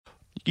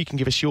you can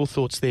give us your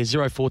thoughts there,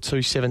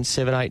 0427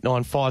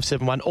 789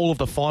 571. All of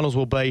the finals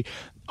will be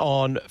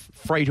on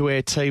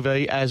free-to-air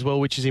TV as well,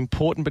 which is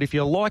important. But if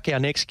you like our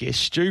next guest,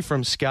 Stu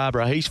from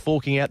Scarborough, he's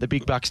forking out the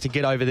big bucks to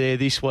get over there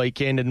this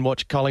weekend and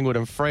watch Collingwood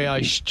and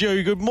Freo.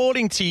 Stu, good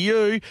morning to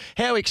you.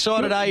 How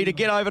excited are you to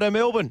get over to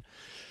Melbourne?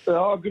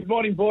 Good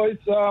morning, boys.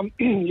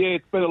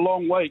 It's been a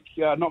long week,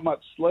 not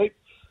much sleep.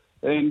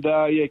 And,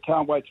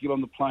 can't wait to get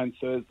on the plane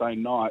Thursday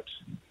night.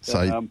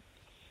 So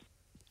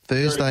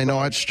Thursday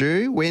night,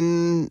 Stu,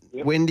 when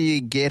do you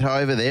get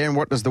over there and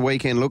what does the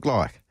weekend look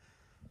like?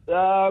 We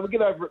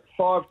get over at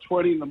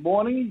 5:20 in the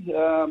morning,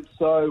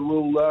 so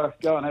we'll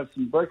go and have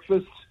some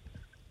breakfast,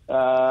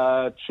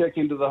 check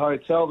into the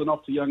hotel, then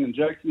off to Young and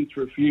Jackson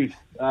for a few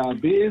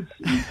beers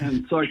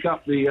and soak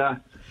up the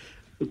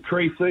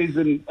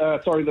pre-season,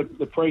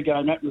 the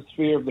pre-game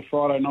atmosphere of the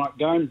Friday night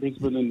game,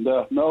 Brisbane and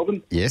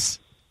Melbourne. Yes.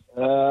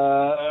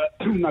 No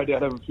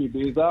doubt have a few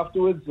beers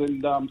afterwards,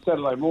 and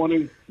Saturday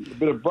morning, a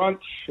bit of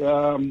brunch,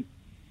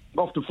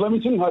 off to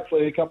Flemington.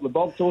 Hopefully a couple of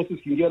bob sauces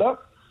can get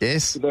up.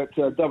 Yes. With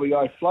that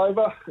WA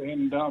flavour,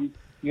 and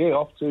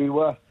off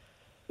to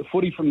the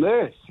footy from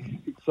there.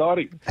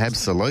 Exciting.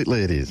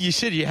 Absolutely it is. You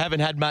said you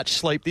haven't had much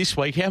sleep this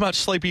week. How much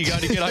sleep are you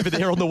going to get over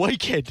there on the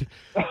weekend?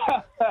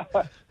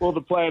 Well,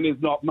 the plan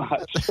is not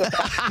much.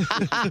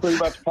 Pretty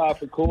much par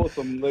for course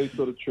on these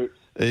sort of trips.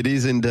 It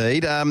is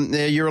indeed. Now,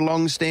 you're a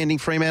long-standing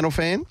Fremantle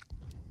fan?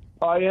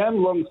 I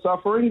am,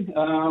 long-suffering.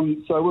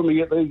 So when we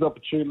get these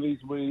opportunities,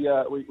 we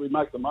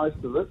make the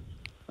most of it.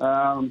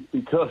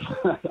 Because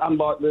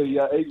unlike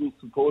the Eagles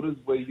supporters,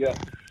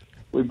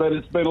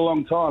 it's been a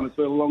long time. It's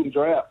been a long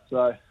drought,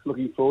 so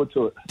looking forward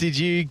to it. Did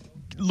you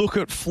look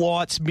at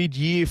flights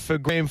mid-year for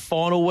grand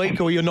final week,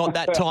 or you're not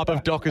that type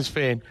of Dockers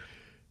fan?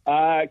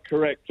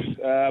 Correct.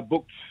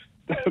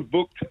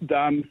 Booked,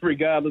 done,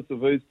 regardless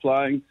of who's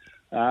playing,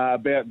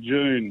 about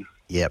June.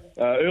 Yep.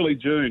 Early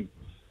June,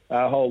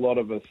 a whole lot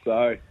of us.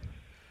 So,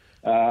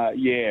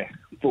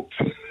 booked.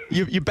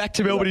 You're back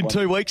to Melbourne in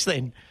 2 weeks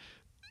then?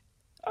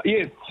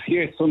 Yes,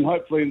 and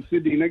hopefully in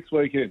Sydney next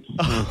weekend.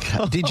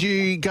 Okay. Did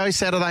you go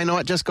Saturday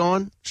night just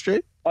gone, Stu?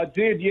 I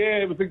did, yeah.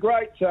 It was a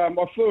great... I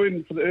flew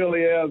in for the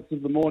early hours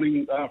of the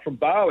morning from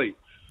Bali.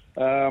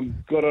 I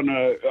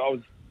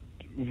was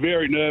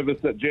very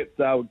nervous that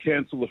Jetstar would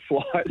cancel the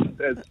flight,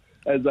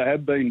 as they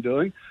have been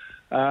doing.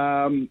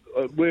 My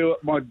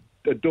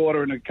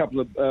daughter and a couple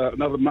of...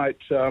 another mate,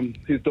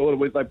 his daughter,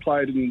 they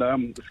played in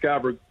the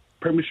Scarborough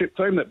Premiership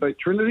team that beat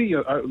Trinity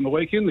on the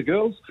weekend, the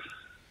girls.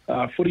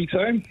 Footy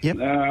team. Yep.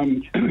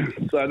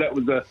 So that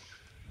was a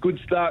good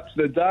start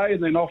to the day,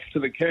 and then off to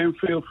the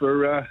Camfield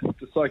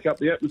to soak up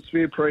the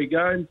atmosphere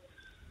pre-game.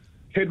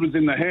 Head was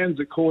in the hands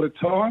at quarter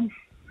time,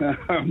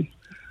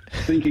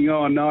 thinking,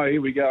 oh no,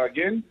 here we go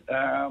again.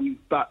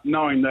 But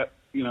knowing that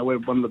we're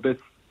one of the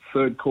best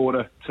third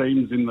quarter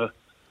teams in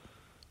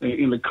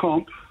the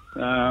comp,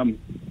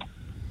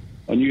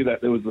 I knew that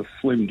there was a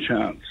slim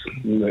chance.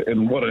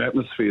 And what an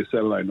atmosphere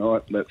Saturday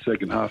night, that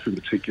second half in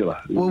particular.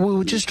 Well, we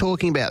were just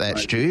talking about that,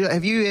 Stu.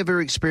 Have you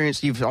ever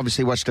experienced, you've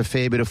obviously watched a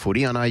fair bit of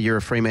footy. I know you're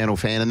a Fremantle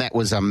fan, and that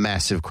was a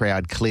massive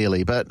crowd,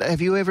 clearly. But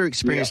have you ever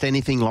experienced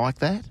anything like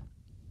that?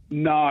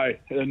 No.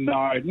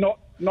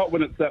 Not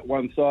when it's that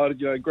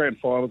one-sided. Grand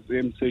finals, the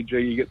MCG,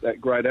 you get that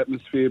great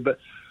atmosphere. But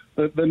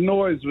the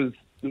noise was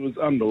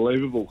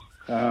unbelievable.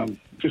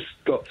 Just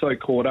got so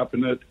caught up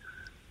in it.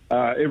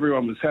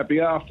 Everyone was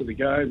happy after the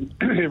game.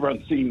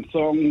 Everyone singing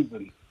songs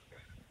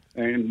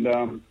and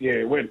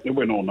it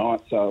went all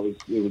night. So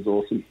it was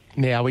awesome.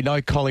 Now we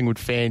know Collingwood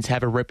fans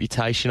have a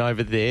reputation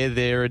over there.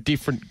 They're a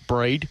different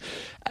breed.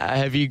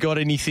 Have you got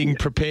anything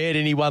prepared?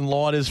 Any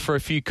one-liners for a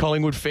few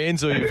Collingwood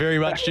fans, or are you very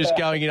much just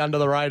going in under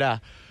the radar?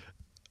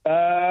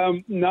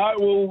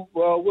 No,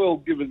 we'll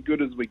give as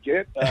good as we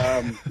get.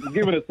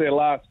 Given it's their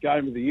last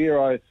game of the year,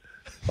 I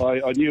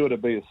knew it'd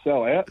be a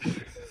sellout.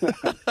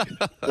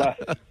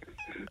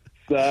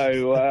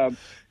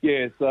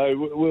 So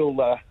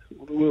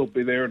we'll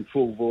be there in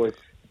full voice.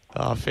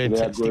 Oh,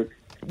 fantastic.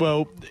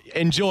 Well,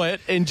 enjoy it.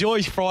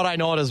 Enjoy Friday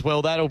night as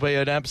well. That'll be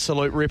an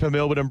absolute ripper,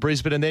 Melbourne and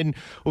Brisbane. And then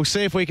we'll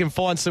see if we can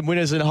find some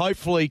winners and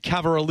hopefully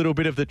cover a little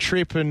bit of the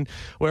trip. And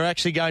we're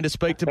actually going to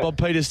speak to Bob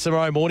Peters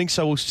tomorrow morning,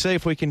 so we'll see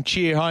if we can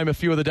cheer home a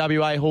few of the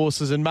WA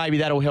horses, and maybe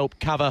that'll help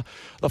cover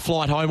the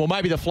flight home, or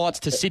maybe the flights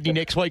to Sydney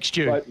next week,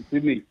 Stu. Flight to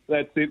Sydney.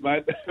 That's it,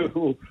 mate.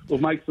 We'll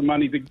make some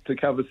money to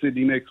cover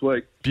Sydney next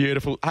week.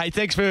 Beautiful. Hey,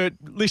 thanks for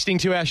listening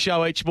to our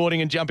show each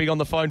morning and jumping on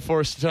the phone for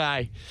us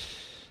today.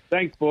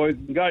 Thanks, boys.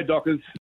 Go Dockers.